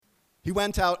He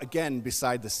went out again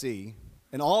beside the sea,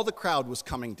 and all the crowd was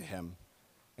coming to him,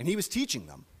 and he was teaching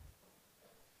them.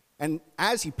 And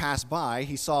as he passed by,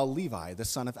 he saw Levi, the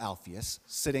son of Alphaeus,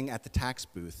 sitting at the tax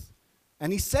booth.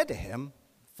 And he said to him,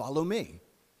 "Follow me."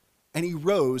 And he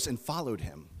rose and followed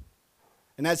him.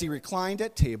 And as he reclined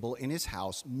at table in his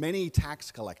house, many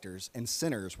tax collectors and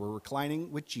sinners were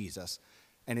reclining with Jesus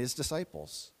and his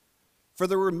disciples, for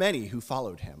there were many who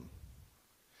followed him.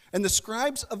 And the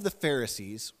scribes of the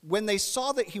Pharisees, when they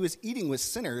saw that he was eating with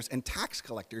sinners and tax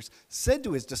collectors, said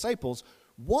to his disciples,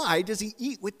 "Why does he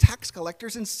eat with tax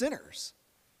collectors and sinners?"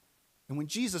 And when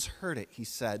Jesus heard it, he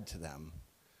said to them,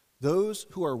 "Those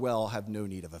who are well have no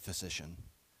need of a physician,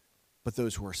 but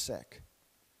those who are sick.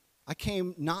 I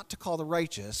came not to call the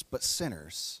righteous, but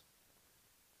sinners."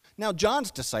 Now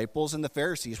John's disciples and the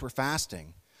Pharisees were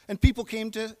fasting, and people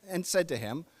came to and said to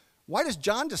him, "Why does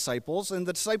John's disciples and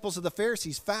the disciples of the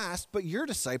Pharisees fast, but your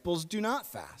disciples do not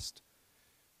fast?"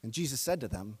 And Jesus said to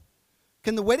them,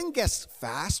 "Can the wedding guests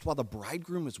fast while the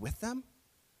bridegroom is with them?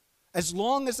 As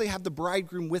long as they have the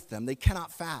bridegroom with them, they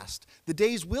cannot fast. The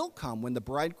days will come when the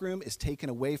bridegroom is taken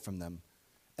away from them,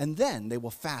 and then they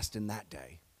will fast in that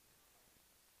day.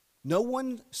 No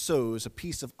one sews a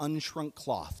piece of unshrunk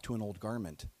cloth to an old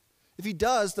garment. If he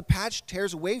does, the patch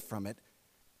tears away from it,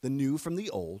 the new from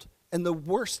the old, and the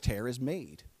worse tear is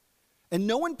made. And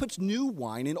no one puts new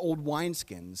wine in old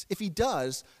wineskins. If he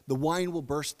does, the wine will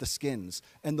burst the skins,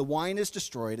 and the wine is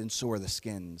destroyed, and so are the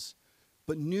skins.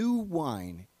 But new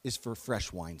wine is for fresh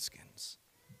wineskins."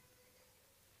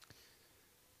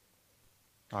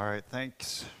 All right,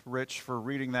 thanks, Rich, for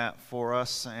reading that for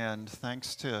us, and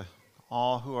thanks to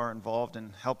all who are involved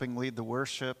in helping lead the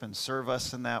worship and serve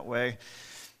us in that way.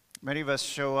 Many of us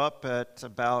show up at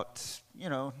about,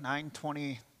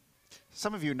 9:20,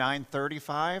 some of you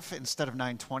 9:35 instead of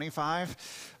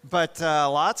 9:25, but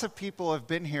lots of people have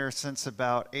been here since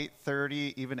about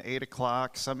 8:30, even 8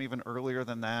 o'clock, some even earlier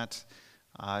than that,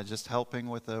 just helping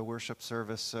with the worship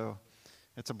service. So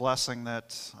it's a blessing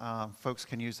that folks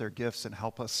can use their gifts and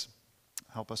help us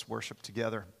worship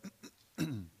together.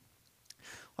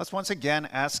 Let's once again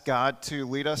ask God to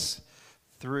lead us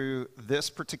through this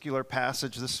particular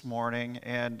passage this morning.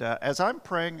 And as I'm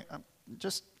praying,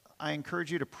 I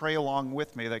encourage you to pray along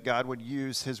with me that God would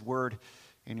use his word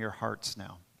in your hearts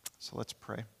now. So let's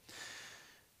pray.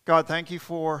 God, thank you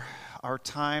for our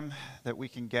time that we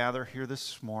can gather here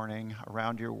this morning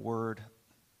around your word.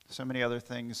 So many other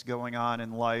things going on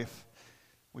in life.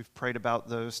 We've prayed about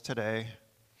those today.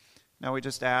 Now we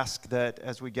just ask that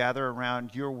as we gather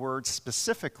around your word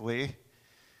specifically,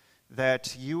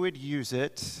 that you would use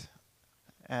it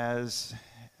as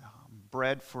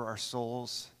bread for our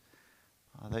souls,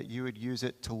 that you would use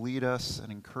it to lead us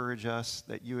and encourage us,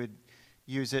 that you would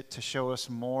use it to show us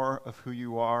more of who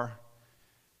you are.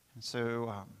 And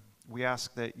so we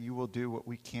ask that you will do what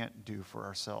we can't do for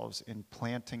ourselves in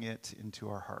planting it into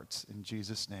our hearts. In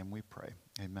Jesus' name we pray.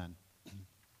 Amen.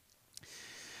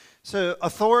 So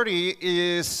authority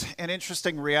is an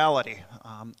interesting reality.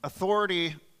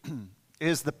 Authority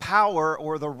is the power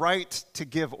or the right to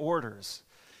give orders,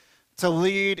 to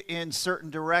lead in certain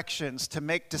directions, to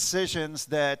make decisions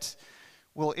that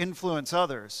will influence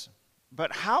others.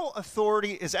 But how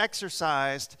authority is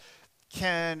exercised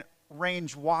can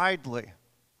range widely.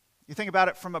 You think about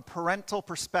it from a parental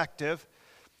perspective.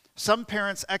 Some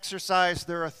parents exercise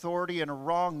their authority in a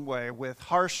wrong way with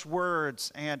harsh words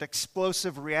and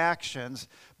explosive reactions,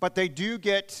 but they do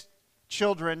get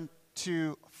children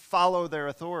to follow their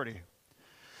authority.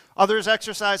 Others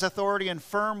exercise authority in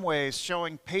firm ways,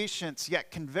 showing patience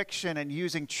yet conviction and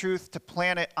using truth to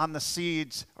plant it on the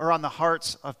seeds or on the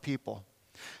hearts of people.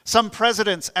 Some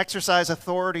presidents exercise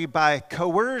authority by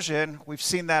coercion. We've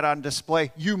seen that on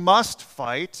display. You must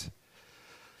fight.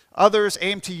 Others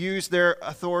aim to use their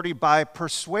authority by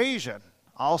persuasion.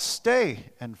 I'll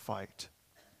stay and fight.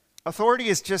 Authority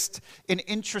is just an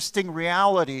interesting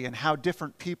reality in how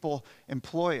different people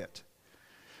employ it.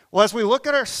 Well, as we look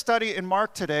at our study in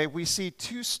Mark today, we see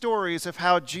two stories of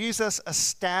how Jesus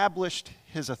established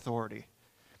his authority.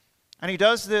 And he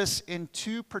does this in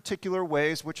two particular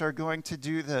ways, which are going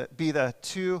to be the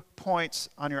 2 points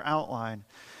on your outline.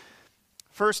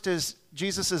 First is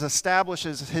Jesus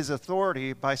establishes his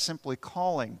authority by simply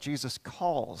calling. Jesus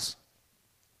calls.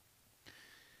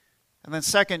 And then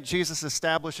second, Jesus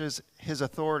establishes his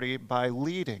authority by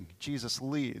leading. Jesus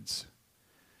leads.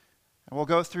 And we'll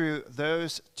go through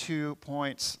those 2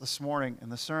 points this morning in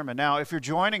the sermon. Now, if you're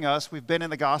joining us, we've been in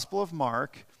the Gospel of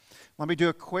Mark. Let me do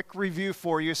a quick review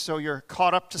for you so you're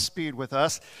caught up to speed with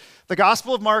us. The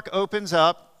Gospel of Mark opens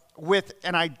up with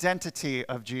an identity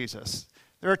of Jesus.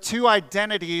 There are two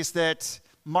identities that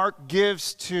Mark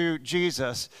gives to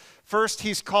Jesus. First,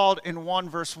 he's called in 1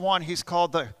 verse 1, he's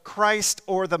called the Christ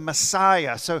or the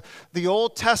Messiah. So the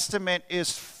Old Testament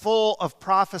is full of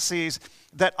prophecies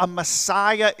that a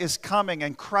Messiah is coming,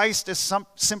 and Christ is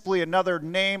simply another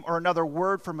name or another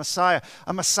word for Messiah.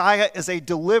 A Messiah is a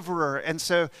deliverer, and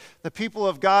so the people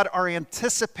of God are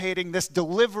anticipating this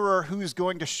deliverer who's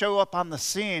going to show up on the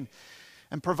scene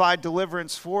and provide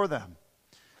deliverance for them.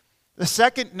 The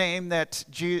second name that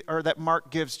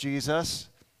Mark gives Jesus,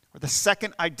 or the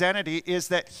second identity, is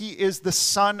that he is the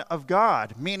Son of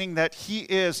God, meaning that he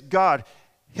is God.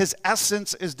 His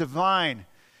essence is divine.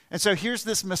 And so here's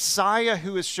this Messiah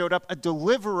who has showed up, a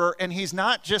deliverer, and he's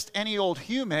not just any old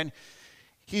human.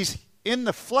 He's in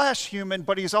the flesh human,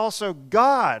 but he's also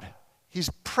God. He's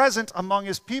present among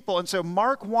his people. And so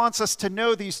Mark wants us to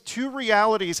know these two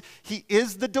realities. He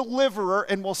is the deliverer,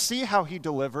 and we'll see how he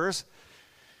delivers.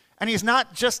 And he's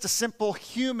not just a simple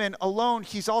human alone,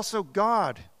 he's also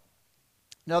God.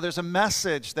 Now, there's a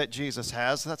message that Jesus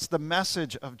has. That's the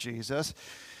message of Jesus.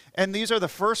 And these are the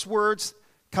first words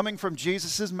coming from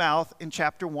Jesus' mouth in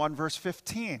chapter 1, verse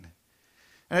 15.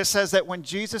 And it says that when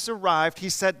Jesus arrived, he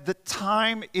said, "The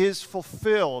time is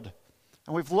fulfilled."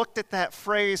 And we've looked at that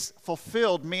phrase,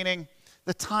 fulfilled, meaning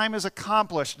the time is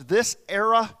accomplished. This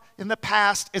era in the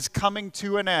past is coming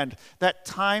to an end. That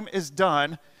time is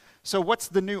done. So what's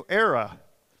the new era?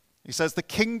 He says, the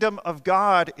kingdom of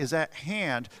God is at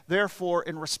hand. Therefore,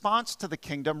 in response to the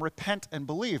kingdom, repent and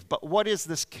believe. But what is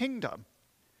this kingdom?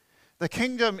 The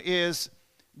kingdom is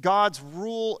God's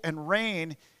rule and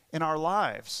reign in our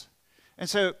lives. And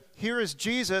so here is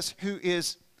Jesus who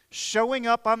is showing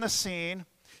up on the scene.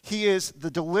 He is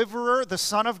the deliverer, the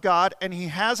Son of God, and he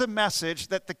has a message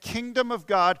that the kingdom of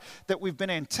God that we've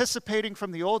been anticipating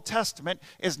from the Old Testament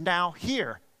is now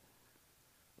here.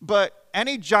 But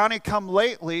any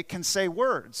Johnny-come-lately can say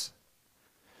words.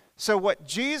 So what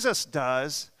Jesus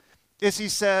does is he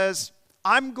says,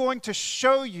 I'm going to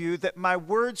show you that my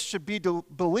words should be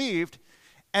believed.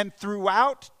 And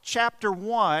throughout chapter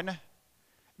 1,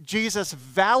 Jesus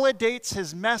validates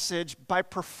his message by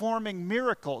performing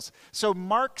miracles. So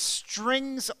Mark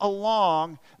strings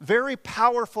along very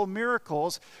powerful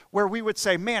miracles where we would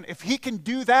say, man, if he can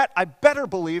do that, I better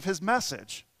believe his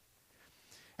message.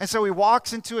 And so he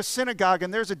walks into a synagogue,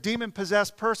 and there's a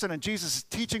demon-possessed person, and Jesus is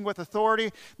teaching with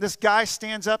authority. This guy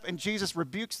stands up, and Jesus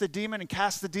rebukes the demon and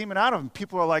casts the demon out of him.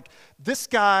 People are like, this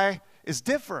guy is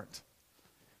different.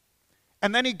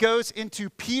 And then he goes into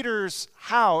Peter's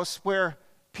house, where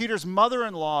Peter's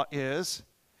mother-in-law is,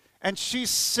 and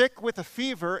she's sick with a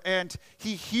fever, and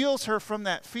he heals her from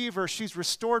that fever. She's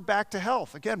restored back to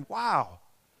health. Again, wow.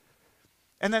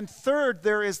 And then third,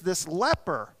 there is this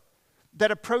leper that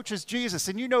approaches Jesus.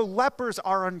 And you know, lepers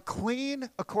are unclean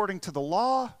according to the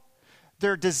law.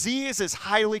 Their disease is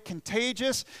highly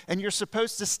contagious, and you're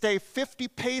supposed to stay 50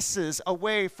 paces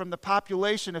away from the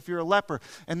population if you're a leper.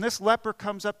 And this leper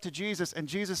comes up to Jesus, and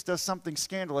Jesus does something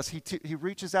scandalous. He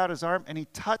reaches out his arm, and he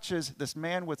touches this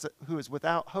man who is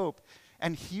without hope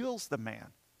and heals the man.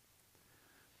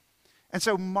 And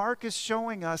so Mark is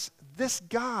showing us this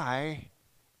guy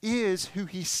is who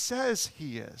he says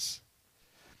he is.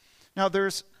 Now,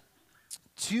 there's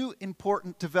two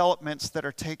important developments that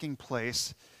are taking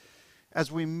place as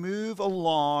we move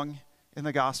along in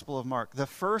the Gospel of Mark. The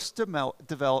first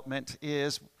development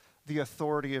is the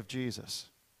authority of Jesus.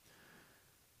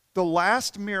 The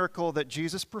last miracle that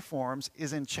Jesus performs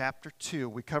is in chapter 2.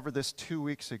 We covered this 2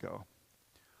 weeks ago.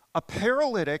 A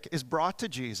paralytic is brought to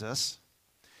Jesus.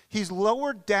 He's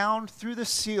lowered down through the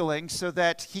ceiling so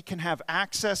that he can have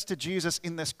access to Jesus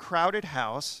in this crowded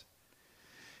house.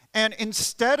 And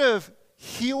instead of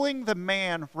healing the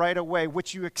man right away,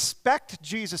 which you expect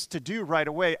Jesus to do right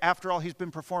away, after all, he's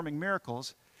been performing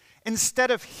miracles,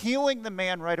 instead of healing the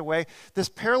man right away, this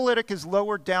paralytic is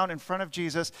lowered down in front of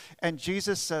Jesus, and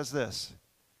Jesus says this,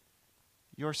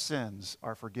 your sins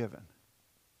are forgiven.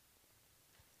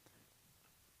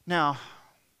 Now,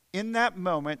 in that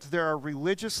moment, there are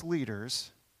religious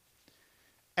leaders,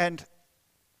 and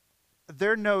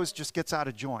their nose just gets out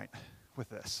of joint with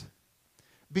this.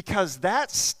 Because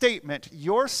that statement,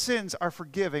 your sins are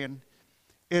forgiven,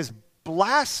 is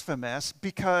blasphemous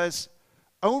because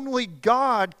only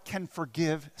God can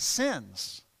forgive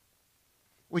sins.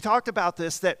 We talked about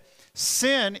this, that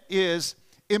sin is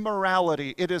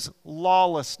immorality. It is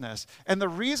lawlessness. And the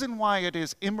reason why it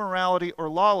is immorality or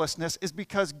lawlessness is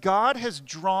because God has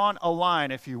drawn a line,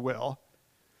 if you will.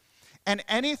 And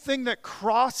anything that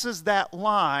crosses that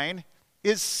line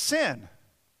is sin.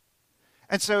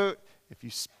 And so if you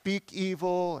speak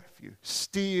evil, if you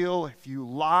steal, if you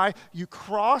lie, you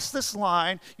cross this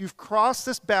line, you've crossed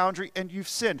this boundary, and you've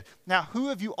sinned. Now, who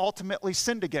have you ultimately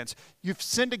sinned against? You've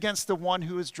sinned against the one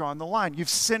who has drawn the line. You've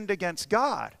sinned against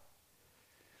God.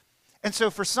 And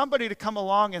so for somebody to come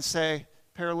along and say,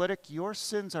 paralytic, your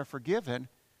sins are forgiven,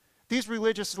 these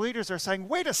religious leaders are saying,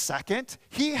 wait a second,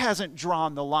 he hasn't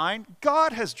drawn the line.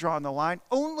 God has drawn the line.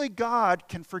 Only God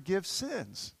can forgive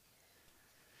sins.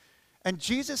 And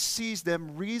Jesus sees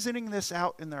them reasoning this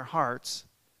out in their hearts,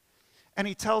 and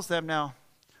he tells them, now,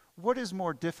 what is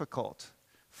more difficult?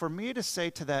 For me to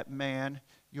say to that man,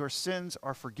 your sins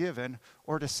are forgiven,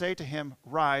 or to say to him,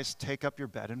 rise, take up your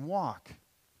bed and walk?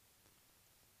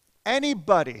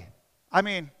 Anybody,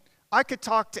 I could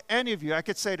talk to any of you. I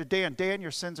could say to Dan, Dan,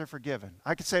 your sins are forgiven.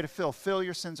 I could say to Phil, Phil,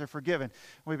 your sins are forgiven.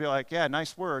 We'd be like, yeah,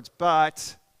 nice words,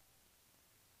 but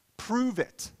prove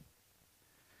it.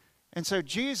 And so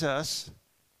Jesus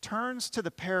turns to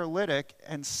the paralytic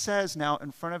and says now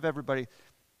in front of everybody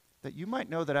that you might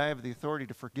know that I have the authority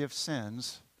to forgive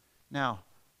sins. Now,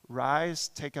 rise,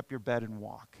 take up your bed and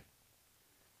walk.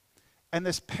 And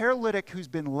this paralytic who's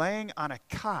been laying on a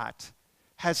cot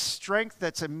has strength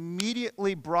that's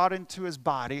immediately brought into his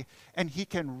body, and he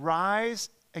can rise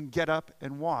and get up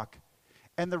and walk.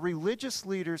 And the religious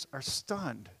leaders are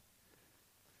stunned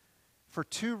for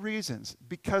two reasons: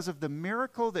 because of the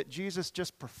miracle that Jesus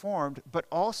just performed, but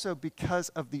also because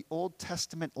of the Old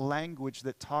Testament language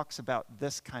that talks about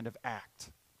this kind of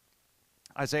act.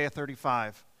 Isaiah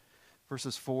 35,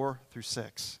 verses 4 through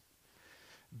 6.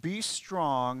 Be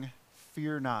strong,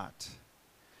 fear not.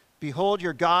 Behold,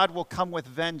 your God will come with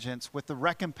vengeance, with the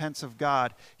recompense of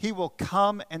God. He will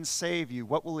come and save you.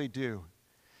 What will he do?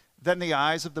 Then the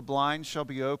eyes of the blind shall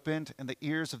be opened, and the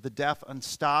ears of the deaf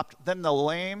unstopped. Then the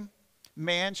lame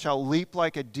man shall leap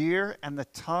like a deer, and the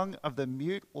tongue of the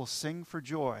mute will sing for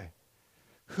joy.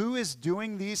 Who is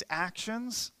doing these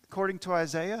actions, according to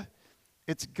Isaiah?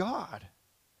 It's God.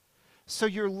 So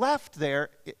you're left there,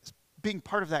 being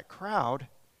part of that crowd,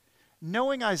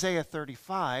 knowing Isaiah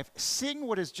 35, seeing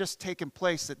what has just taken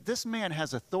place, that this man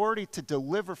has authority to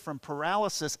deliver from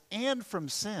paralysis and from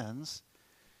sins,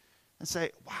 and say,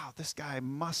 wow, this guy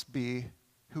must be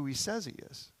who he says he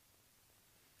is.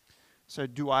 So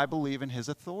do I believe in his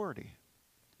authority?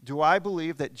 Do I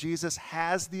believe that Jesus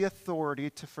has the authority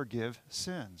to forgive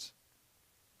sins?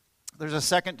 There's a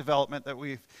second development that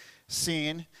we've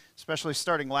seen, especially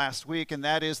starting last week, and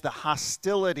that is the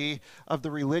hostility of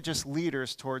the religious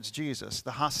leaders towards Jesus.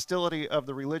 The hostility of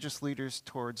the religious leaders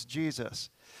towards Jesus.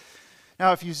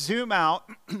 Now, if you zoom out,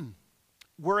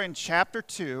 we're in chapter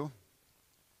 2,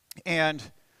 and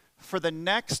for the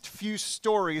next few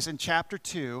stories in chapter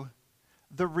 2,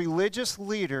 the religious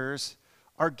leaders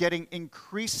are getting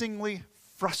increasingly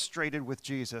frustrated with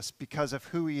Jesus because of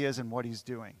who he is and what he's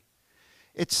doing.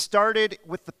 It started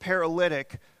with the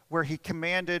paralytic, where he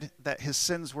commanded that his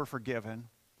sins were forgiven.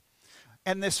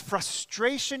 And this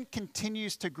frustration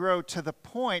continues to grow to the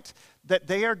point that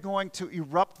they are going to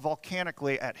erupt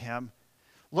volcanically at him.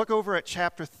 Look over at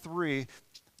chapter 3,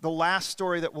 the last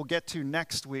story that we'll get to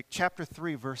next week, chapter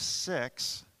 3, verse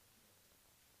 6.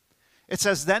 It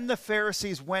says, then the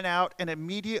Pharisees went out and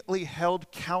immediately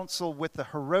held counsel with the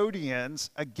Herodians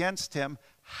against him,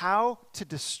 how to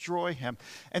destroy him.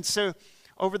 And so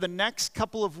over the next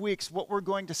couple of weeks, what we're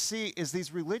going to see is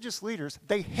these religious leaders,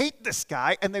 they hate this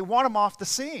guy and they want him off the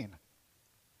scene.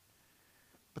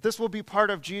 But this will be part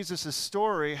of Jesus'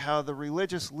 story, how the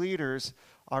religious leaders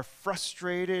are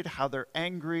frustrated, how they're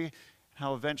angry,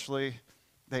 how eventually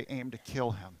they aim to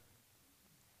kill him.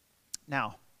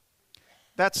 Now,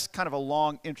 that's kind of a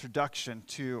long introduction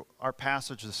to our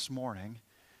passage this morning,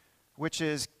 which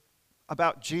is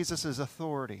about Jesus'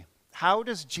 authority. How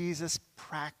does Jesus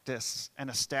practice and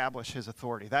establish his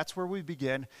authority? That's where we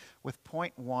begin with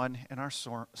point 1 in our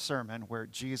sermon, where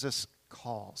Jesus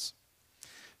calls.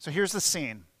 So here's the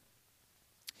scene.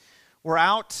 We're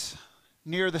out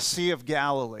near the Sea of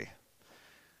Galilee.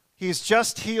 He's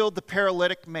just healed the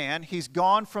paralytic man. He's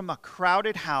gone from a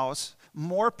crowded house.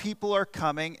 More people are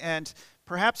coming, and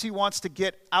perhaps he wants to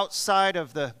get outside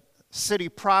of the city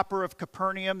proper of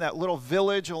Capernaum, that little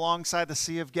village alongside the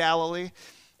Sea of Galilee.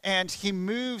 And he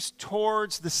moves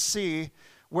towards the sea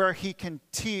where he can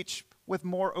teach with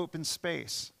more open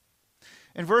space.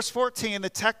 In verse 14, the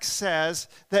text says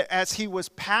that as he was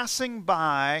passing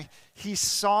by, he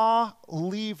saw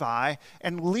Levi.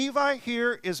 And Levi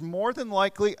here is more than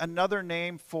likely another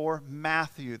name for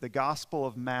Matthew, the Gospel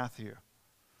of Matthew.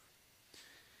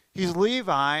 He's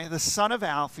Levi, the son of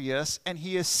Alphaeus, and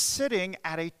he is sitting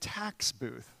at a tax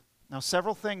booth. Now,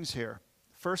 several things here.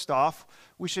 First off,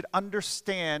 we should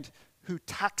understand who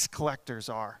tax collectors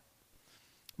are.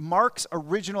 Mark's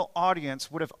original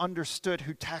audience would have understood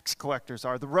who tax collectors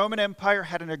are. The Roman Empire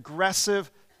had an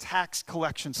aggressive tax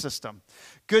collection system.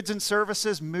 Goods and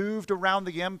services moved around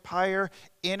the empire,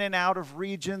 in and out of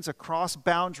regions, across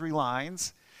boundary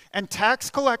lines, and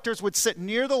tax collectors would sit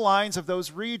near the lines of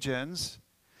those regions,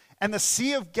 and the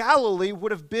Sea of Galilee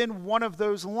would have been one of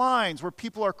those lines where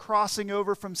people are crossing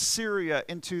over from Syria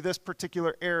into this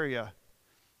particular area.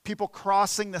 People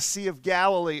crossing the Sea of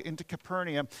Galilee into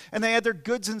Capernaum, and they had their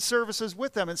goods and services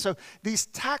with them. And so these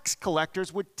tax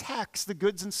collectors would tax the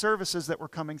goods and services that were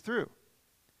coming through.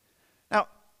 Now,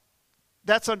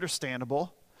 that's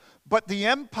understandable, but the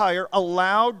empire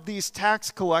allowed these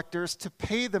tax collectors to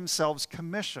pay themselves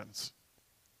commissions.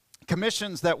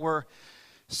 Commissions that were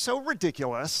so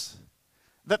ridiculous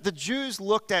that the Jews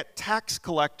looked at tax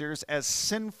collectors as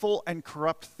sinful and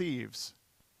corrupt thieves.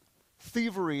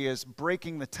 Thievery is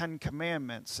breaking the 10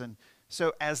 Commandments. And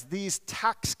so as these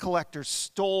tax collectors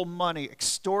stole money,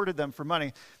 extorted them for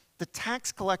money, the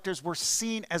tax collectors were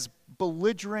seen as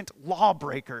belligerent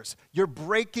lawbreakers. You're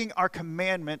breaking our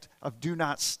commandment of do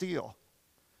not steal.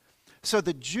 So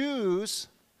the Jews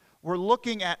were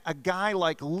looking at a guy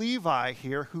like Levi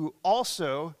here, who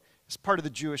also is part of the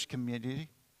Jewish community,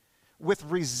 with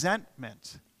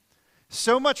resentment.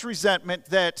 So much resentment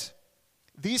that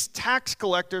these tax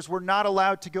collectors were not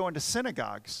allowed to go into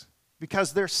synagogues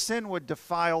because their sin would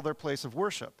defile their place of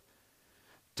worship.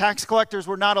 Tax collectors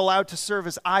were not allowed to serve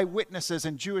as eyewitnesses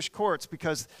in Jewish courts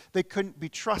because they couldn't be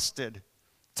trusted.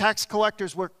 Tax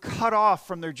collectors were cut off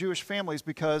from their Jewish families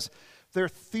because their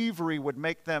thievery would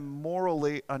make them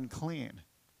morally unclean.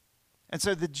 And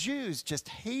so the Jews just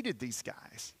hated these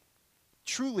guys.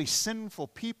 Truly sinful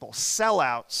people,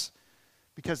 sellouts,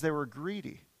 because they were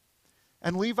greedy.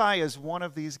 And Levi is one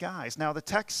of these guys. Now, the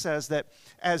text says that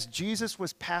as Jesus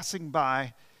was passing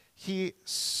by, he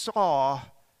saw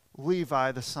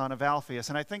Levi, the son of Alphaeus.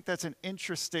 And I think that's an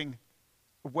interesting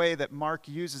way that Mark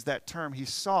uses that term. He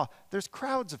saw. There's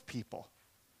crowds of people.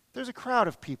 There's a crowd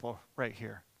of people right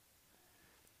here.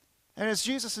 And as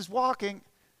Jesus is walking,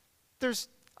 there's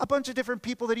a bunch of different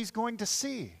people that he's going to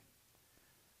see.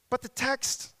 But the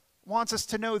text wants us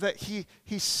to know that he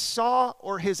saw,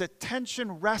 or his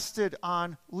attention rested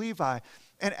on Levi.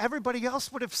 And everybody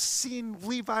else would have seen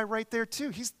Levi right there too.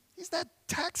 He's that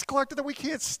tax collector that we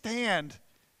can't stand.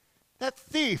 That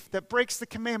thief that breaks the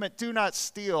commandment, do not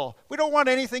steal. We don't want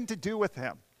anything to do with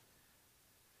him.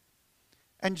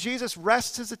 And Jesus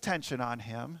rests his attention on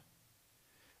him.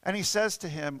 And he says to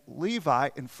him, Levi,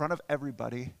 in front of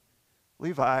everybody,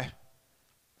 Levi,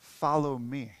 follow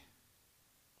me.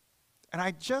 And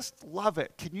I just love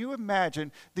it. Can you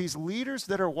imagine these leaders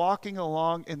that are walking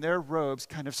along in their robes,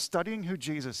 kind of studying who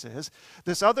Jesus is,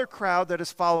 this other crowd that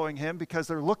is following him because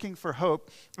they're looking for hope,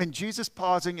 and Jesus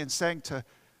pausing and saying to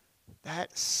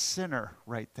that sinner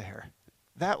right there,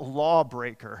 that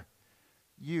lawbreaker,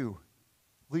 you,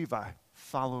 Levi,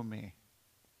 follow me.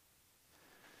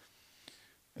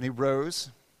 And he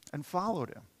rose and followed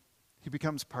him. He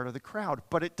becomes part of the crowd,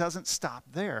 but it doesn't stop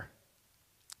there.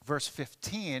 Verse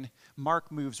 15,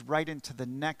 Mark moves right into the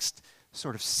next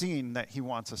sort of scene that he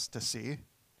wants us to see.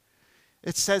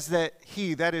 It says that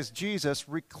he, that is Jesus,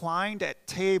 reclined at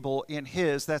table in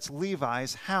his, that's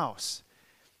Levi's, house.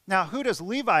 Now, who does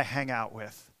Levi hang out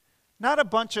with? Not a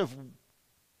bunch of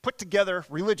put together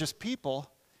religious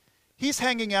people. He's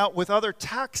hanging out with other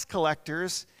tax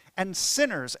collectors and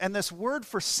sinners. And this word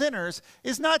for sinners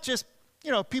is not just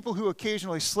people who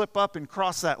occasionally slip up and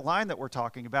cross that line that we're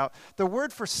talking about. The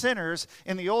word for sinners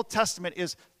in the Old Testament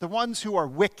is the ones who are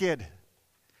wicked.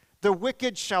 The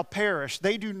wicked shall perish.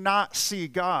 They do not see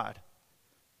God.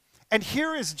 And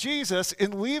here is Jesus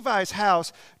in Levi's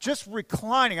house just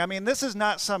reclining. I mean, this is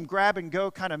not some grab and go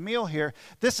kind of meal here.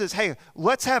 This is, hey,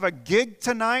 let's have a gig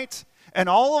tonight, and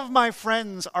all of my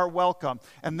friends are welcome.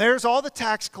 And there's all the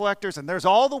tax collectors, and there's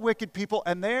all the wicked people,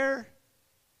 and there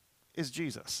is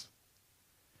Jesus.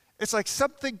 It's like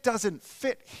something doesn't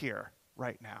fit here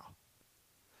right now.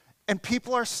 And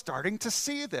people are starting to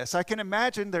see this. I can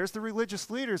imagine there's the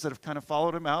religious leaders that have kind of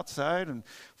followed him outside and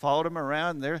followed him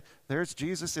around. There's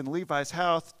Jesus in Levi's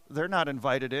house. They're not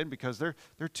invited in because they're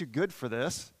too good for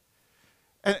this.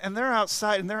 And they're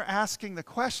outside and they're asking the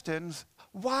questions,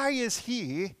 why is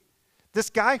he,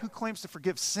 this guy who claims to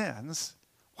forgive sins,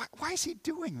 why is he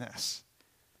doing this?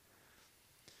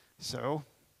 So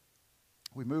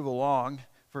we move along.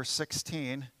 Verse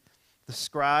 16, the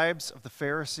scribes of the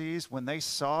Pharisees, when they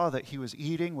saw that he was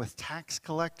eating with tax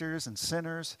collectors and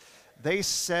sinners, they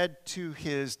said to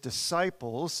his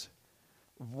disciples,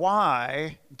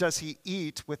 why does he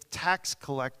eat with tax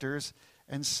collectors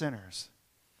and sinners?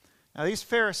 Now, these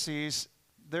Pharisees,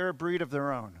 they're a breed of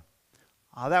their own.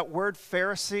 That word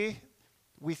Pharisee,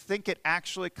 we think it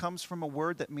actually comes from a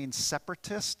word that means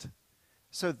separatist.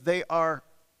 So they are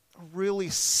really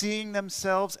seeing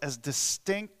themselves as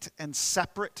distinct and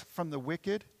separate from the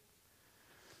wicked.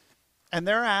 And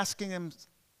they're asking him,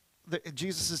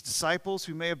 Jesus' disciples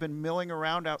who may have been milling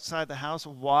around outside the house,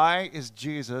 why is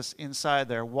Jesus inside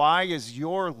there? Why is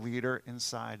your leader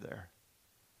inside there?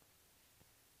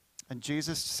 And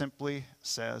Jesus simply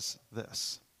says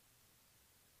this.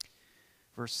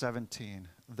 Verse 17,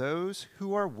 those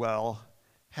who are well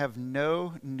have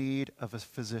no need of a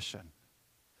physician.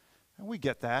 And we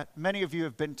get that. Many of you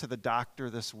have been to the doctor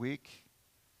this week.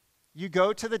 You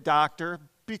go to the doctor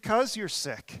because you're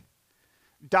sick.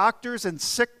 Doctors and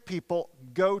sick people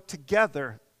go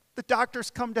together. The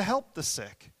doctors come to help the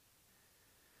sick.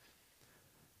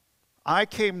 I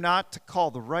came not to call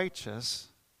the righteous,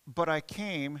 but I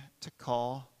came to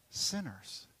call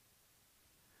sinners.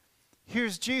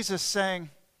 Here's Jesus saying,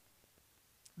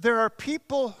 there are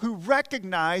people who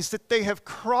recognize that they have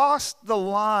crossed the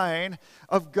line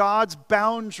of God's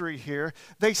boundary here.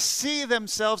 They see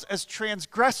themselves as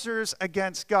transgressors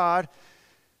against God.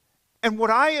 And what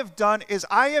I have done is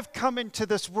I have come into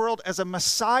this world as a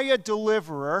Messiah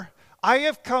deliverer. I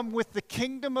have come with the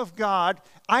kingdom of God.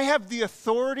 I have the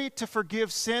authority to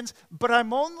forgive sins, but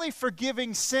I'm only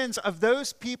forgiving sins of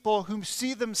those people who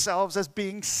see themselves as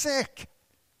being sick.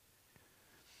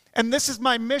 And this is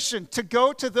my mission, to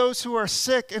go to those who are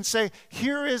sick and say,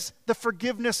 here is the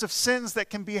forgiveness of sins that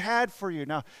can be had for you.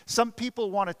 Now, some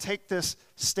people want to take this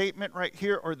statement right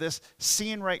here or this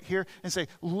scene right here and say,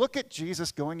 look at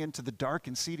Jesus going into the dark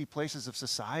and seedy places of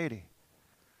society.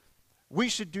 We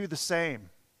should do the same.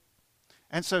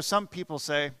 And so some people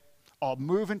say, I'll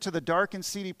move into the dark and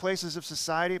seedy places of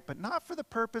society, but not for the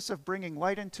purpose of bringing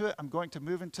light into it. I'm going to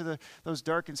move into those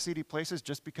dark and seedy places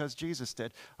just because Jesus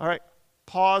did. All right.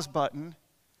 Pause button.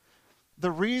 The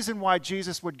reason why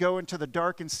Jesus would go into the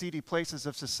dark and seedy places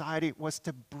of society was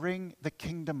to bring the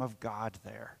kingdom of God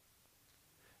there,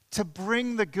 to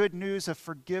bring the good news of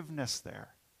forgiveness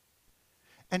there.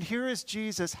 And here is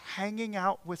Jesus hanging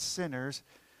out with sinners,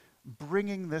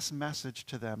 bringing this message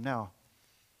to them. Now,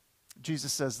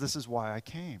 Jesus says, this is why I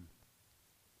came.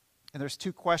 And there's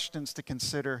two questions to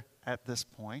consider at this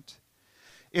point.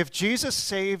 If Jesus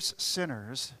saves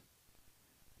sinners,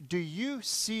 do you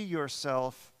see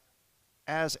yourself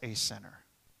as a sinner?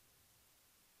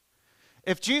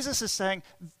 If Jesus is saying,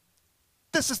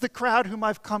 this is the crowd whom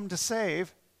I've come to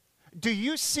save, do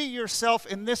you see yourself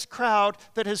in this crowd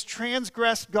that has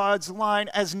transgressed God's line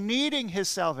as needing his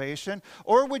salvation?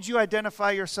 Or would you identify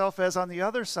yourself as on the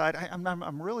other side,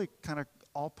 I'm really kind of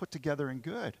all put together and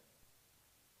good?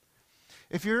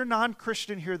 If you're a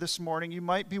non-Christian here this morning, you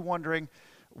might be wondering,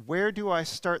 where do I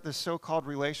start this so-called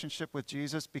relationship with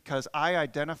Jesus? Because I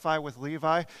identify with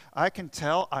Levi. I can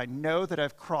tell, I know that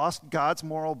I've crossed God's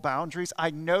moral boundaries. I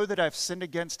know that I've sinned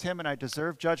against him and I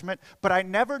deserve judgment, but I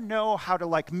never know how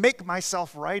to make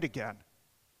myself right again.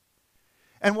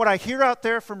 And what I hear out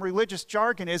there from religious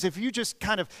jargon is if you just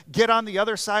kind of get on the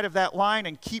other side of that line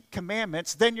and keep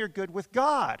commandments, then you're good with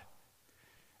God.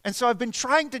 And so I've been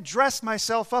trying to dress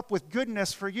myself up with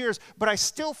goodness for years, but I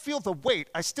still feel the weight.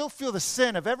 I still feel the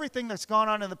sin of everything that's gone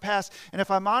on in the past. And if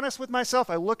I'm honest with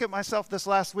myself, I look at myself this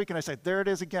last week and I say, there it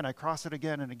is again. I cross it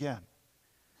again and again.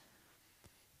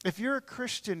 If you're a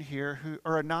Christian here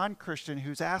or a non-Christian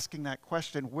who's asking that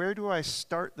question, where do I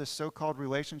start this so-called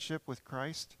relationship with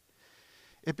Christ?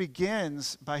 It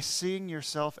begins by seeing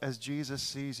yourself as Jesus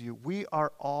sees you. We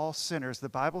are all sinners. The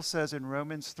Bible says in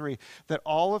Romans 3 that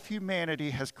all of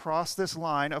humanity has crossed this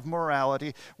line of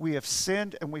morality. We have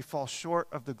sinned and we fall short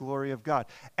of the glory of God.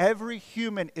 Every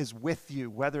human is with you,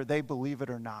 whether they believe it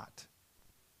or not.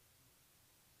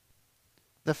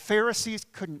 The Pharisees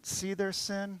couldn't see their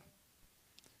sin.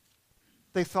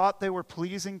 They thought they were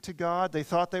pleasing to God. They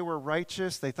thought they were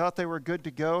righteous. They thought they were good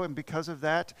to go. And because of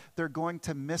that, they're going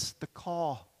to miss the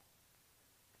call.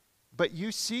 But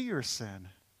you see your sin.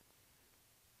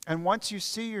 And once you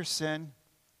see your sin,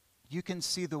 you can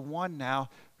see the one now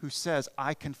who says,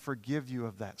 I can forgive you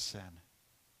of that sin.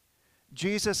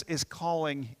 Jesus is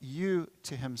calling you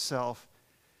to himself.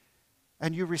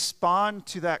 And you respond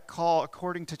to that call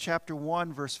according to chapter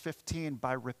 1, verse 15,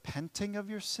 by repenting of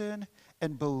your sin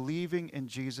and believing in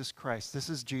Jesus Christ. This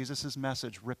is Jesus'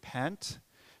 message. Repent,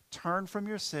 turn from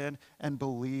your sin, and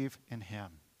believe in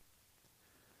him.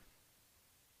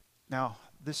 Now,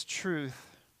 this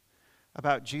truth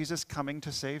about Jesus coming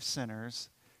to save sinners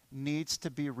needs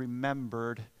to be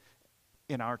remembered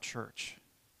in our church.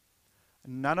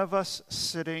 none of us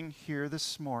sitting here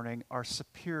this morning are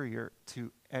superior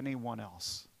to anyone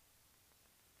else.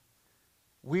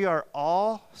 We are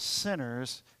all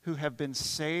sinners who have been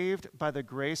saved by the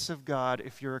grace of God.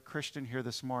 If you're a Christian here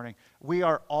this morning, we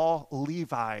are all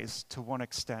Levi's to one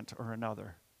extent or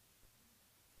another.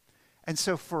 And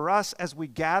so for us, as we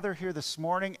gather here this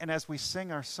morning and as we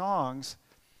sing our songs,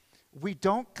 we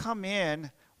don't come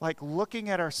in like looking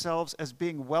at ourselves as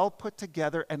being well put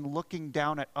together and looking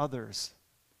down at others.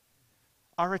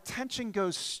 Our attention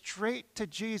goes straight to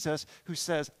Jesus, who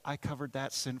says, I covered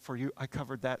that sin for you. I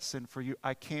covered that sin for you.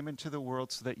 I came into the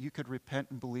world so that you could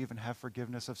repent and believe and have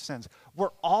forgiveness of sins.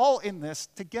 We're all in this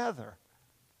together.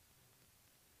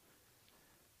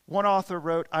 One author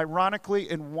wrote, ironically,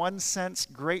 in one sense,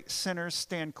 great sinners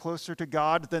stand closer to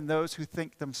God than those who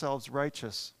think themselves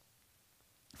righteous.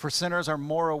 For sinners are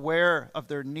more aware of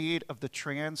their need of the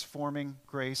transforming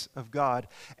grace of God.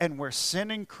 And where sin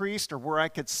increased, or where I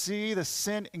could see the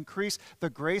sin increase, the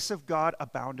grace of God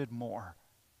abounded more.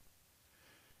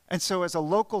 And so as a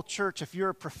local church, if you're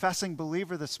a professing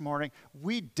believer this morning,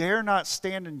 we dare not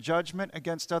stand in judgment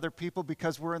against other people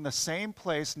because we're in the same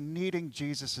place needing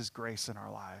Jesus' grace in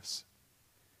our lives.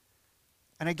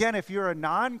 And again, if you're a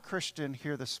non-Christian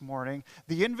here this morning,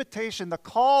 the invitation, the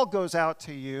call goes out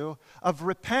to you of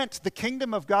repent. The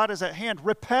kingdom of God is at hand.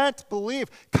 Repent, believe.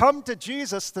 Come to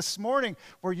Jesus this morning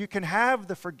where you can have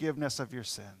the forgiveness of your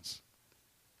sins.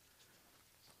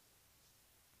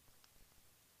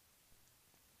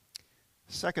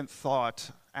 Second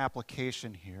thought,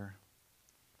 application here.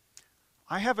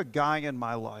 I have a guy in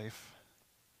my life,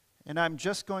 and I'm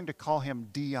just going to call him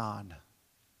Dion.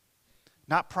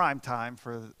 Not prime time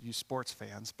for you sports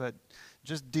fans, but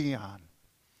just Dion.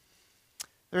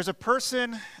 There's a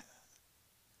person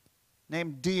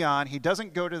named Dion. He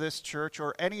doesn't go to this church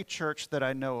or any church that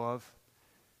I know of,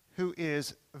 who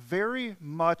is very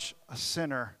much a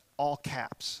sinner, all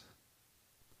caps.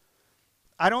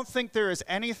 I don't think there is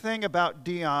anything about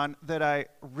Dion that I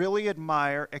really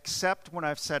admire, except when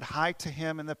I've said hi to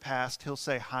him in the past, he'll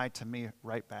say hi to me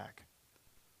right back.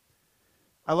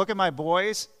 I look at my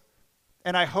boys,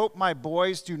 and I hope my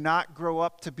boys do not grow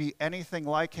up to be anything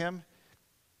like him.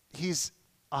 He's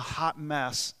a hot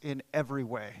mess in every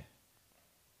way.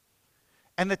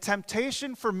 And the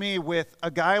temptation for me with a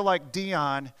guy like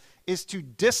Dion is to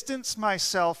distance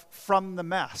myself from the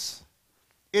mess.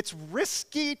 It's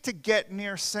risky to get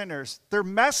near sinners. They're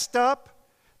messed up.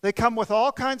 They come with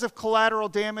all kinds of collateral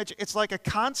damage. It's like a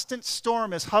constant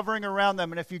storm is hovering around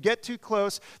them. And if you get too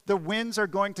close, the winds are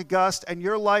going to gust and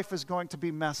your life is going to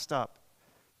be messed up.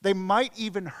 They might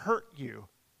even hurt you.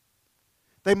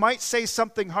 They might say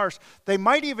something harsh. They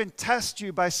might even test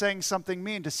you by saying something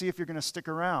mean to see if you're going to stick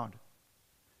around.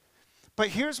 But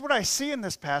here's what I see in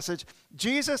this passage.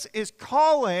 Jesus is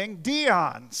calling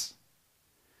Dions.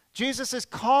 Jesus is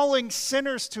calling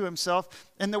sinners to himself,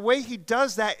 and the way he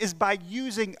does that is by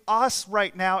using us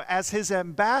right now as his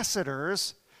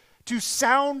ambassadors to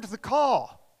sound the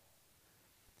call.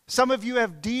 Some of you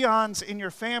have Dions in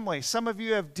your family. Some of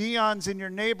you have Dions in your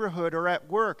neighborhood or at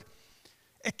work.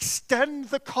 Extend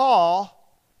the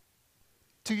call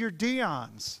to your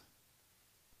Dions.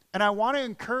 And I want to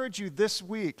encourage you this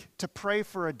week to pray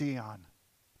for a Dion.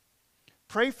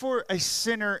 Pray for a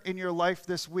sinner in your life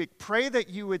this week. Pray that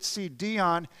you would see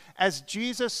Dion as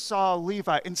Jesus saw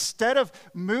Levi. Instead of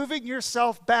moving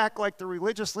yourself back like the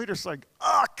religious leaders, like,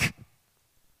 ugh,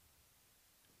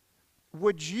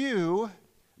 would you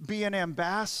be an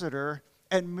ambassador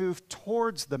and move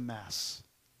towards the mess?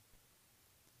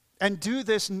 And do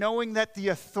this knowing that the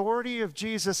authority of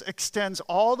Jesus extends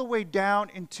all the way down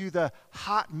into the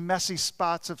hot, messy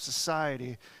spots of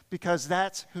society, because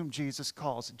that's whom Jesus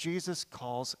calls. Jesus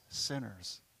calls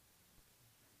sinners.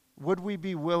 Would we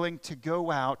be willing to go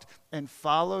out and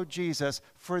follow Jesus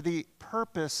for the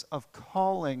purpose of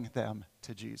calling them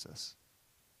to Jesus?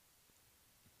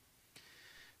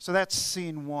 So that's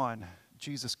scene one.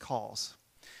 Jesus calls.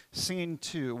 Scene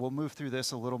two, we'll move through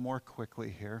this a little more quickly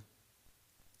here.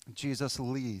 Jesus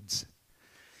leads.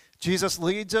 Jesus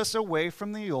leads us away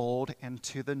from the old and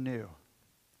to the new.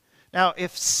 Now,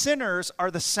 if sinners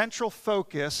are the central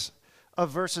focus of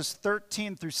verses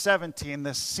 13 through 17,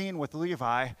 this scene with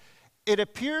Levi, it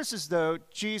appears as though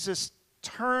Jesus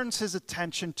turns his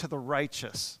attention to the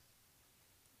righteous.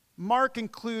 Mark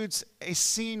includes a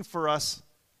scene for us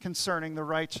concerning the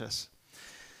righteous.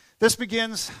 This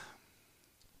begins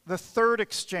the third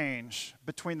exchange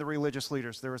between the religious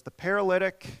leaders. There was the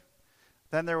paralytic,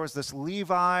 then there was this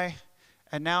Levi,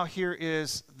 and now here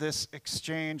is this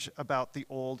exchange about the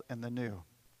old and the new.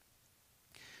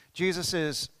 Jesus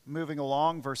is moving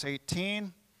along, verse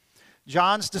 18.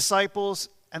 John's disciples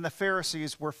and the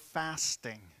Pharisees were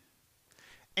fasting.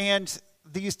 And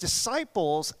these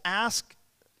disciples ask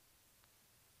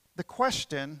the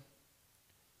question,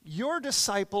 your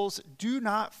disciples do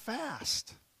not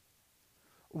fast.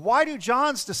 Why do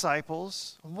John's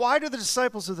disciples, why do the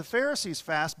disciples of the Pharisees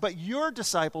fast, but your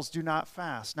disciples do not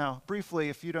fast? Now, briefly,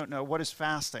 if you don't know, what is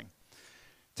fasting?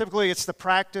 Typically, it's the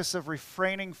practice of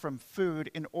refraining from food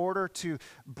in order to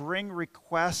bring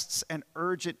requests and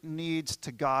urgent needs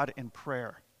to God in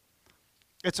prayer.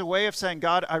 It's a way of saying,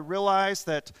 God, I realize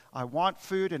that I want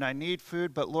food and I need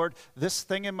food, but Lord, this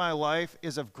thing in my life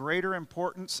is of greater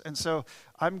importance, and so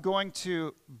I'm going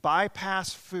to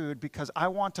bypass food because I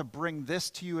want to bring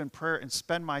this to you in prayer and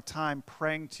spend my time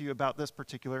praying to you about this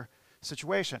particular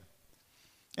situation.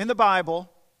 In the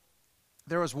Bible,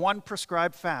 there was one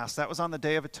prescribed fast. That was on the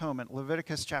Day of Atonement,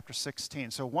 Leviticus chapter 16.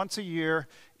 So once a year,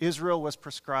 Israel was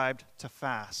prescribed to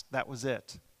fast. That was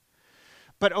it.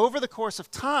 But over the course of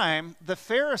time, the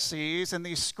Pharisees and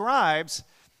these scribes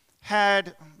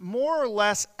had more or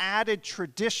less added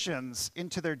traditions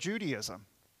into their Judaism.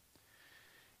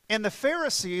 And the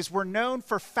Pharisees were known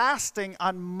for fasting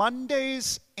on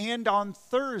Mondays and on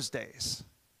Thursdays.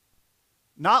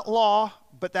 Not law,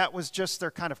 but that was just their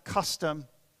kind of custom.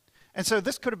 And so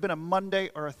this could have been a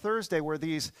Monday or a Thursday where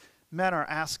these men are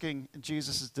asking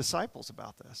Jesus' disciples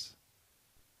about this.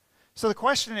 So the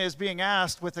question is being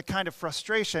asked with a kind of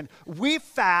frustration. We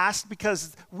fast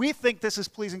because we think this is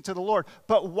pleasing to the Lord,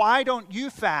 but why don't you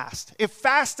fast? If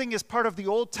fasting is part of the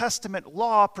Old Testament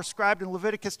law prescribed in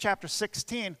Leviticus chapter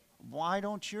 16, why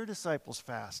don't your disciples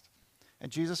fast? And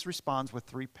Jesus responds with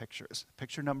three pictures.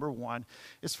 Picture number one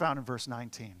is found in verse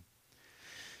 19.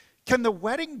 Can the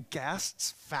wedding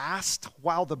guests fast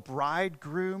while the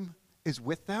bridegroom is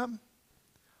with them?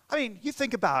 I mean, you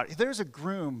think about it. There's a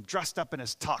groom dressed up in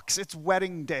his tux. It's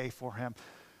wedding day for him.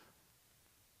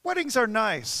 Weddings are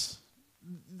nice.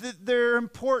 They're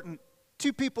important.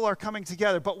 Two people are coming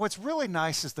together. But what's really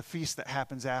nice is the feast that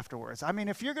happens afterwards. I mean,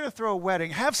 if you're going to throw a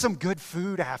wedding, have some good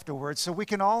food afterwards so we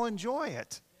can all enjoy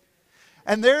it.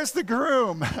 And there's the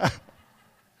groom.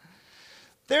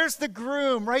 There's the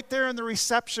groom right there in the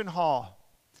reception hall.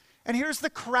 And here's the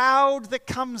crowd that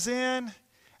comes in.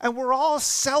 And we're all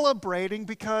celebrating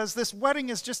because this wedding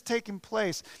has just taken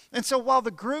place. And so while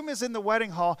the groom is in the wedding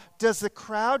hall, does the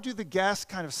crowd, do the guests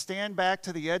kind of stand back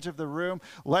to the edge of the room,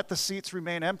 let the seats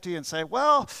remain empty and say,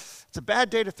 well, it's a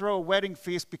bad day to throw a wedding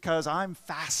feast because I'm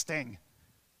fasting?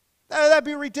 That'd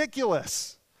be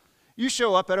ridiculous. You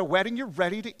show up at a wedding, you're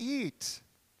ready to eat.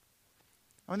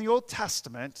 In the Old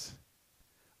Testament,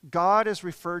 God is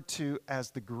referred to as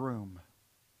the groom.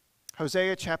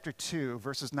 Hosea chapter 2,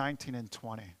 verses 19 and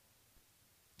 20.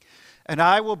 And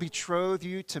I will betroth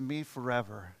you to me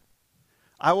forever.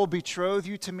 I will betroth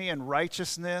you to me in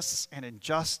righteousness and in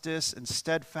justice and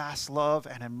steadfast love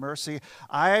and in mercy.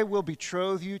 I will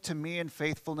betroth you to me in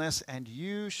faithfulness, and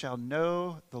you shall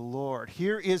know the Lord.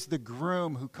 Here is the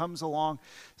groom who comes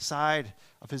alongside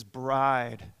of his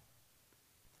bride.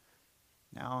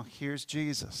 Now, here's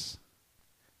Jesus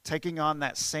taking on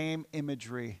that same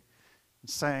imagery and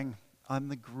saying, I'm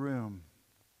the groom.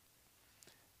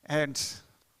 And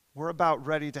we're about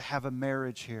ready to have a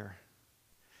marriage here.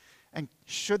 And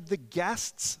should the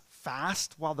guests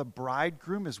fast while the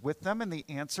bridegroom is with them? And the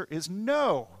answer is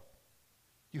no.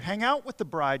 You hang out with the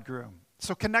bridegroom.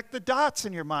 So connect the dots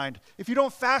in your mind. If you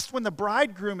don't fast when the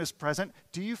bridegroom is present,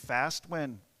 do you fast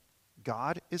when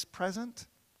God is present?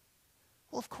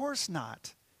 Well, of course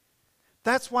not.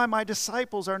 That's why my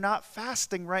disciples are not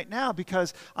fasting right now,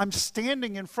 because I'm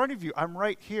standing in front of you. I'm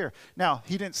right here. Now,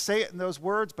 he didn't say it in those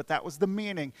words, but that was the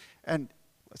meaning. And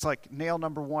it's like nail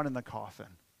number one in the coffin.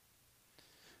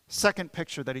 Second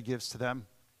picture that he gives to them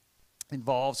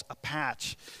involves a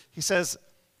patch. He says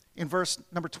in verse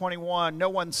number 21, no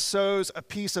one sews a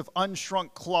piece of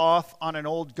unshrunk cloth on an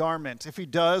old garment. If he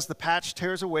does, the patch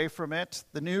tears away from it,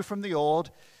 the new from the old,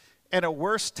 and a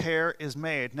worse tear is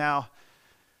made. Now,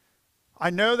 I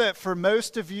know that for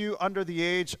most of you under the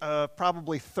age of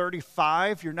probably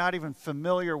 35, you're not even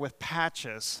familiar with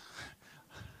patches.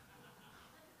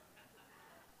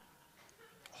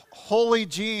 Holy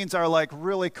jeans are like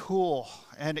really cool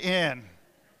and in.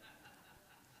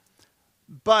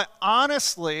 But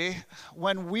honestly,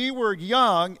 when we were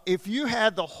young, if you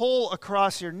had the hole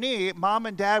across your knee, mom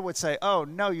and dad would say, oh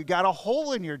no, you got a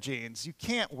hole in your jeans. You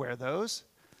can't wear those.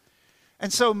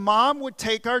 And so mom would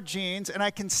take our jeans, and I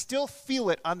can still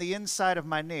feel it on the inside of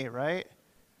my knee, right?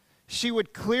 She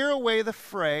would clear away the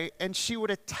fray, and she would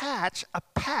attach a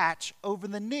patch over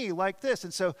the knee like this.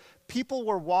 And so people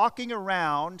were walking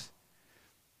around,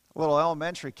 little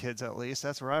elementary kids at least,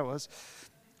 that's where I was,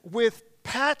 with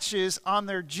patches on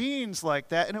their jeans like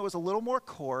that, and it was a little more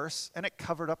coarse, and it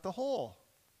covered up the hole.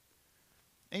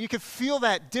 And you could feel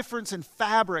that difference in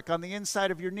fabric on the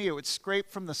inside of your knee. It would scrape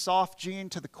from the soft jean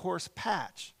to the coarse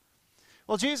patch.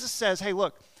 Well, Jesus says, hey,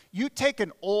 look, you take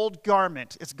an old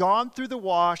garment. It's gone through the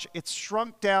wash. It's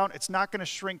shrunk down. It's not going to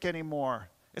shrink anymore.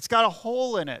 It's got a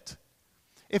hole in it.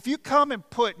 If you come and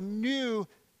put new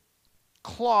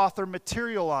cloth or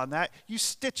material on that, you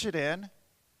stitch it in.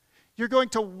 You're going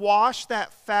to wash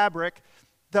that fabric.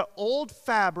 The old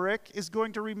fabric is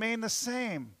going to remain the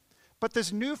same. But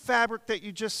this new fabric that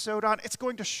you just sewed on, it's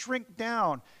going to shrink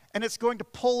down, and it's going to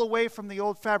pull away from the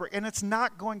old fabric, and it's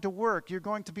not going to work. You're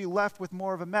going to be left with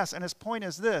more of a mess. And his point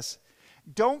is this: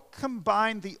 don't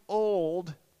combine the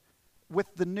old with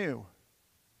the new.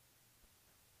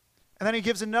 And then he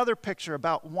gives another picture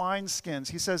about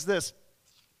wineskins. He says this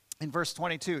in verse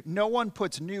 22, no one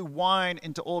puts new wine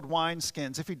into old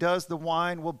wineskins. If he does, the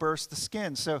wine will burst the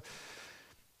skin. So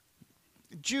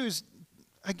Jews,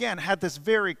 again, had this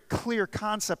very clear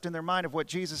concept in their mind of what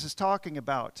Jesus is talking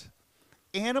about.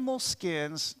 Animal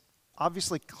skins,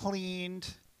 obviously cleaned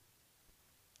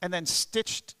and then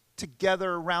stitched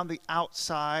together around the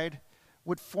outside,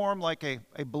 would form like a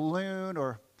balloon,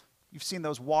 or you've seen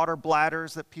those water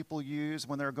bladders that people use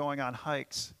when they're going on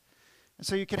hikes. And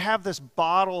so you could have this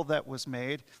bottle that was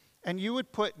made, and you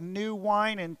would put new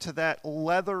wine into that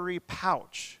leathery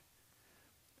pouch.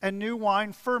 And new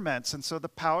wine ferments, and so the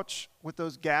pouch with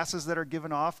those gases that are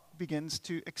given off begins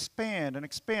to expand and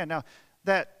expand. Now,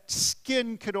 that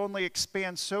skin could only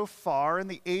expand so far, and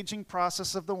the aging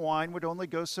process of the wine would only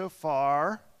go so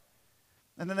far,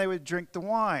 and then they would drink the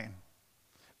wine.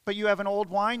 But you have an old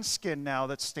wine skin now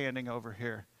that's standing over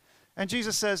here. And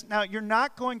Jesus says, now you're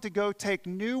not going to go take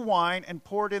new wine and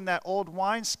pour it in that old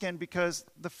wineskin, because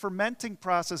the fermenting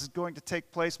process is going to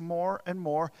take place more and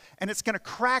more, and it's going to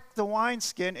crack the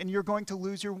wineskin, and you're going to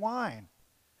lose your wine.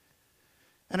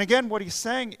 And again, what he's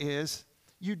saying is,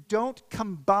 you don't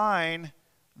combine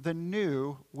the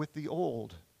new with the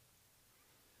old.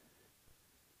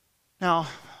 Now,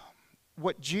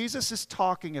 what Jesus is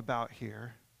talking about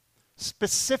here,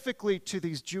 specifically to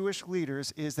these Jewish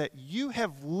leaders, is that you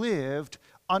have lived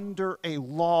under a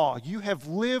law. You have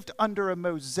lived under a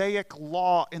Mosaic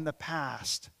law in the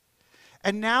past.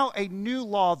 And now a new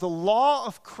law, the law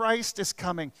of Christ, is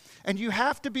coming. And you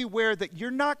have to be aware that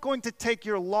you're not going to take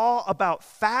your law about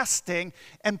fasting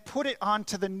and put it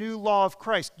onto the new law of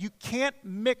Christ. You can't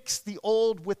mix the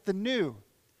old with the new.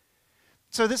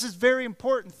 So this is very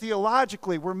important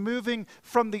theologically. We're moving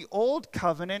from the old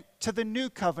covenant to the new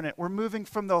covenant. We're moving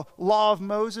from the law of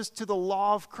Moses to the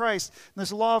law of Christ. And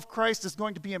this law of Christ is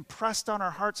going to be impressed on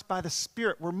our hearts by the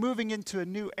Spirit. We're moving into a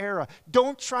new era.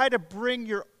 Don't try to bring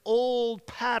your old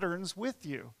patterns with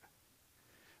you.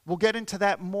 We'll get into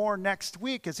that more next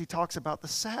week as he talks about the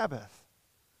Sabbath.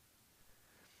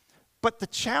 But the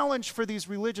challenge for these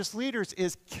religious leaders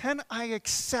is, can I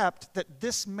accept that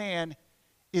this man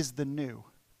is the new?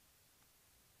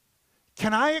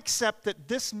 Can I accept that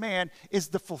this man is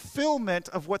the fulfillment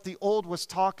of what the old was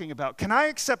talking about? Can I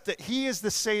accept that he is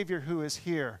the Savior who is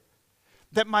here?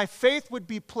 That my faith would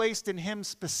be placed in him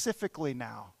specifically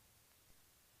now?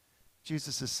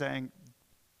 Jesus is saying,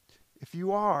 if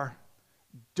you are,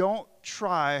 don't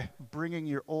try bringing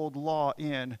your old law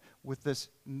in with this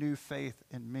new faith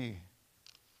in me.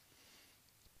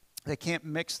 They can't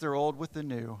mix their old with the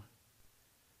new.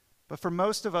 But for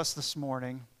most of us this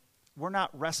morning, we're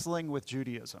not wrestling with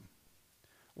Judaism.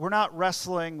 We're not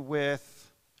wrestling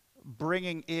with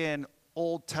bringing in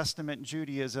Old Testament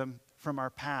Judaism from our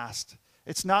past.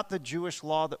 It's not the Jewish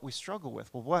law that we struggle with.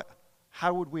 Well,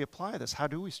 how would we apply this? How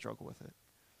do we struggle with it?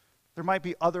 There might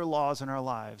be other laws in our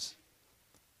lives.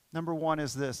 Number one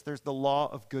is this: there's the law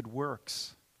of good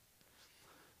works.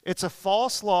 It's a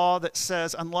false law that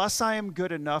says, unless I am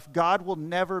good enough, God will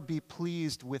never be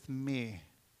pleased with me.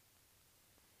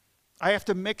 I have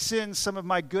to mix in some of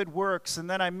my good works, and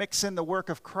then I mix in the work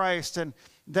of Christ, and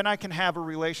then I can have a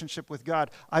relationship with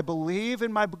God. I believe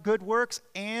in my good works,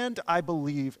 and I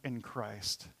believe in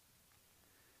Christ.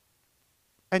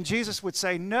 And Jesus would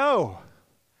say, no,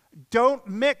 don't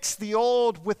mix the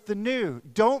old with the new.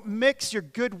 Don't mix your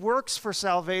good works for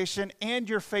salvation and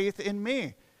your faith in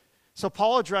me. So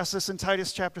Paul addressed this in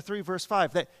Titus chapter 3, verse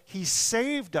 5, that he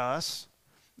saved us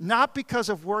not because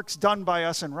of works done by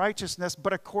us in righteousness,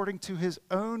 but according to his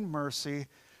own mercy,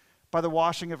 by the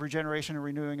washing of regeneration and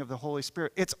renewing of the Holy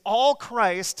Spirit. It's all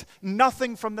Christ,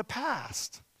 nothing from the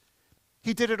past.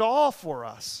 He did it all for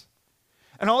us.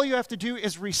 And all you have to do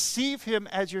is receive him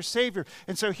as your Savior.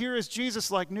 And so here is Jesus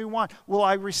like new wine. Will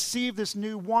I receive this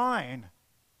new wine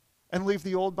and leave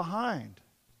the old behind?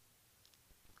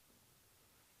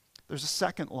 There's a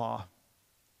second law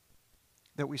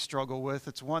that we struggle with.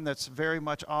 It's one that's very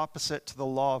much opposite to the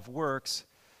law of works.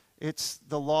 It's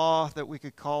the law that we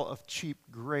could call of cheap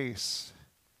grace,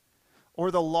 or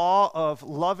the law of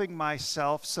loving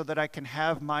myself so that I can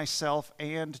have myself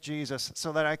and Jesus,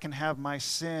 so that I can have my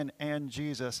sin and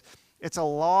Jesus. It's a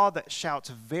law that shouts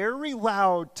very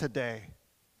loud today.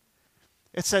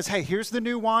 It says, hey, here's the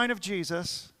new wine of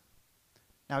Jesus.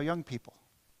 Now, young people,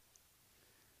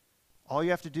 all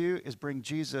you have to do is bring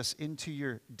Jesus into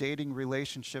your dating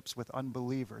relationships with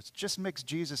unbelievers. Just mix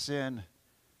Jesus in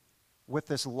with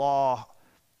this law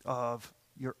of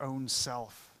your own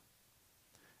self.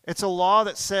 It's a law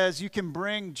that says you can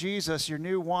bring Jesus, your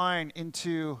new wine,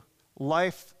 into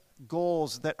life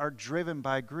goals that are driven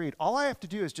by greed. All I have to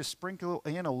do is just sprinkle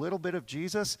in a little bit of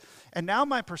Jesus, and now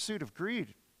my pursuit of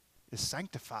greed is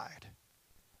sanctified.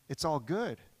 It's all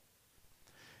good.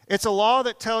 It's a law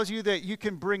that tells you that you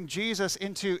can bring Jesus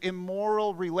into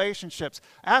immoral relationships.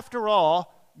 After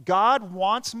all, God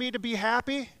wants me to be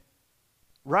happy,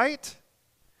 right?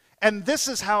 And this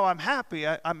is how I'm happy.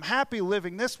 I'm happy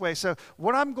living this way. So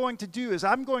what I'm going to do is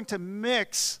I'm going to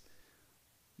mix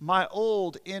my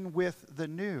old in with the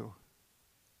new.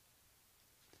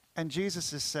 And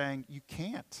Jesus is saying, you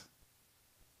can't.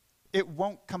 It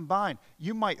won't combine.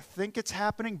 You might think it's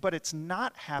happening, but it's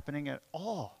not happening at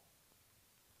all.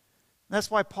 That's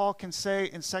why Paul can say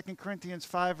in 2 Corinthians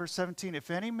 5, verse 17,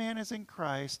 if any man is in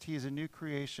Christ, he is a new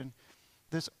creation.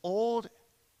 This old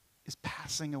is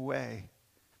passing away,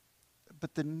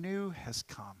 but the new has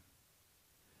come.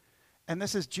 And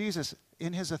this is Jesus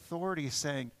in his authority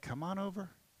saying, come on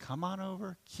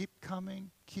over, keep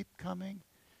coming, keep coming.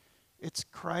 It's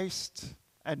Christ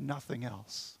and nothing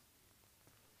else.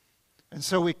 And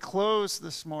so we close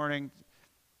this morning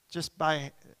just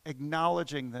by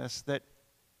acknowledging this, that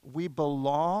we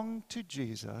belong to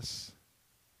Jesus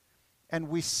and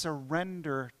we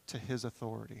surrender to his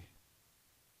authority.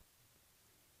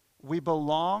 We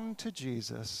belong to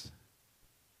Jesus,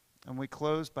 and we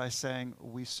close by saying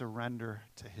we surrender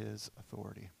to his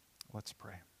authority. Let's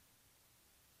pray.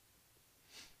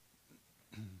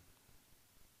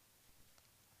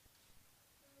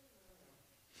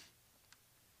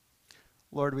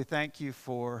 Lord, we thank you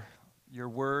for your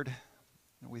word,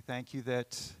 and we thank you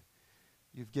that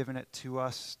you've given it to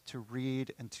us to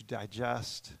read and to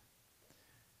digest.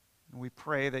 And we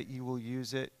pray that you will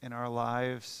use it in our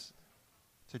lives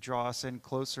to draw us in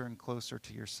closer and closer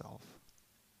to yourself.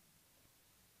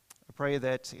 I pray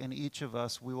that in each of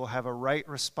us we will have a right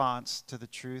response to the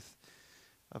truth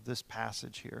of this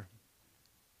passage here.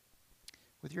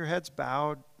 With your heads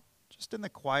bowed, just in the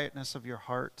quietness of your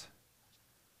heart,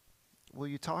 will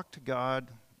you talk to God?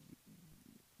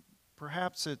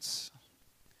 Perhaps it's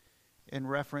in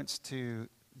reference to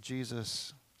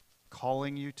Jesus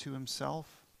calling you to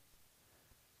himself.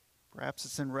 Perhaps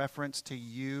it's in reference to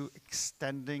you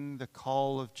extending the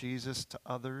call of Jesus to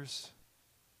others.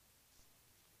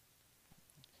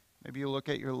 Maybe you look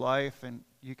at your life and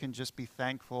you can just be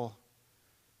thankful.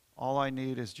 All I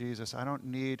need is Jesus. I don't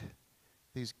need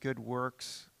these good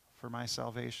works for my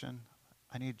salvation.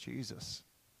 I need Jesus.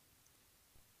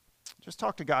 Just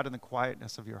talk to God in the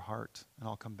quietness of your heart, and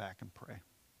I'll come back and pray.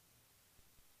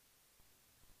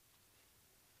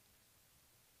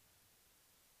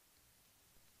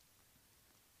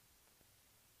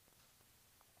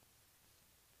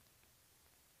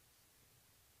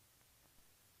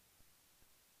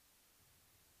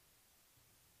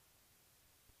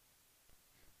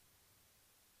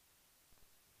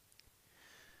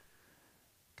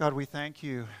 God, we thank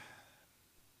you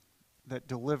that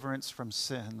deliverance from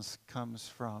sins comes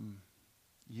from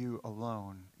you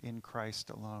alone, in Christ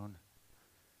alone.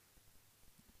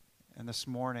 And this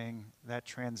morning, that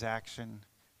transaction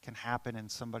can happen in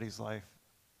somebody's life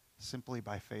simply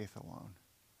by faith alone.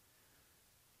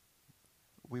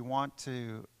 We want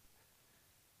to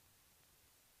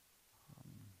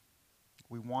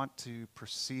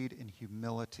proceed in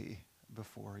humility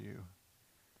before you.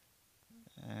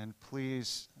 And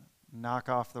please knock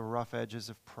off the rough edges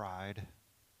of pride.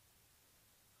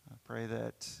 I pray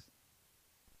that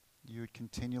you would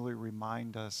continually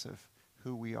remind us of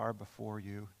who we are before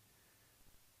you.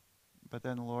 But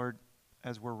then, Lord,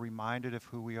 as we're reminded of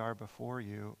who we are before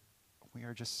you, we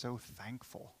are just so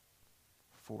thankful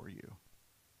for you.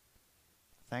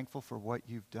 Thankful for what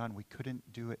you've done. We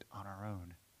couldn't do it on our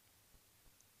own.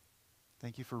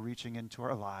 Thank you for reaching into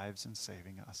our lives and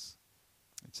saving us.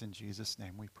 It's in Jesus'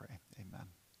 name we pray. Amen.